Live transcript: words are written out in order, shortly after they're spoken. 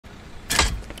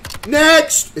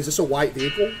Next! Is this a white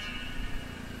vehicle?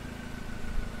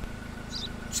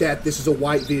 Chat, this is a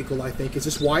white vehicle, I think. Is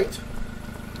this white?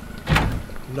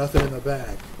 Nothing in the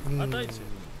bag.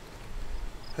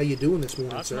 How you doing this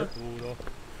morning, sir?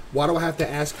 Why do I have to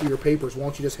ask for your papers? Why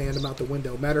don't you just hand them out the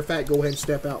window? Matter of fact, go ahead and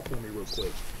step out for me real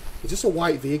quick. Is this a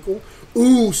white vehicle?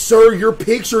 Ooh, sir, your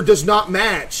picture does not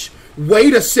match.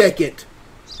 Wait a second.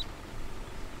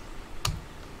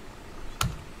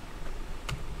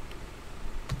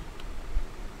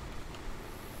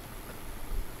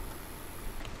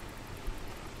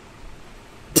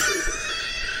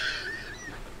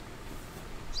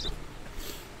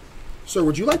 Sir,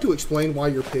 would you like to explain why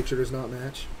your picture does not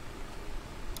match?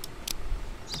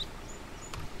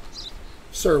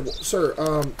 Sir,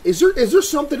 is there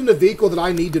something in the vehicle that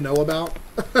I need to know about?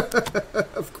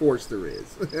 Of course there is.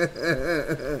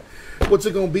 What's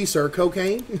it gonna be, sir?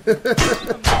 Cocaine?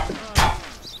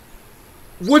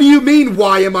 What do you mean,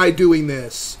 why am I doing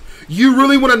this? You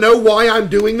really want to know why I'm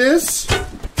doing this?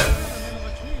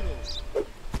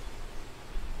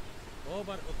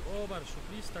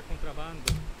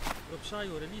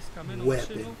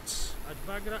 Weapons.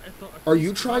 Are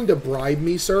you trying to bribe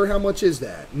me, sir? How much is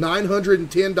that?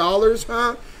 $910,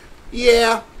 huh?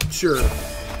 Yeah, sure.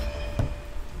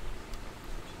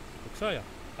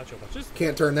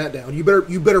 Can't turn that down. You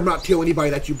better not tell anybody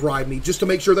that you bribed me, just to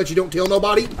make sure that you don't tell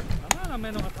nobody.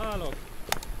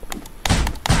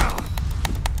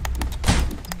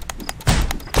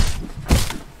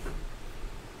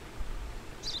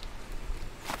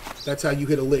 That's how you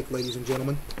hit a lick, ladies and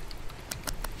gentlemen.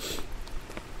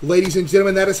 Ladies and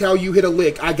gentlemen, that is how you hit a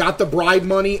lick. I got the bribe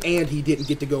money, and he didn't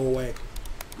get to go away.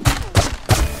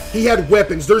 He had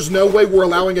weapons. There's no way we're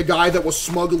allowing a guy that was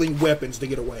smuggling weapons to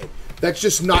get away. That's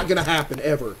just not going to happen,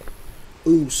 ever.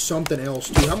 Ooh, something else,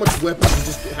 too. How much weapons did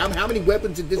this... How many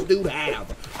weapons did this dude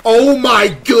have? Oh, my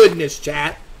goodness,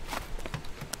 chat.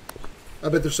 I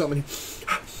bet there's something...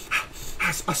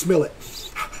 I smell it.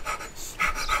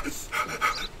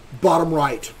 Bottom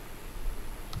right.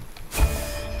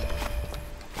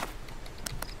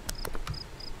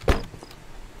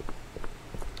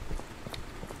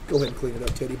 Go ahead and clean it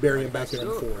up, Teddy. Bury him back there in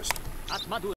the forest.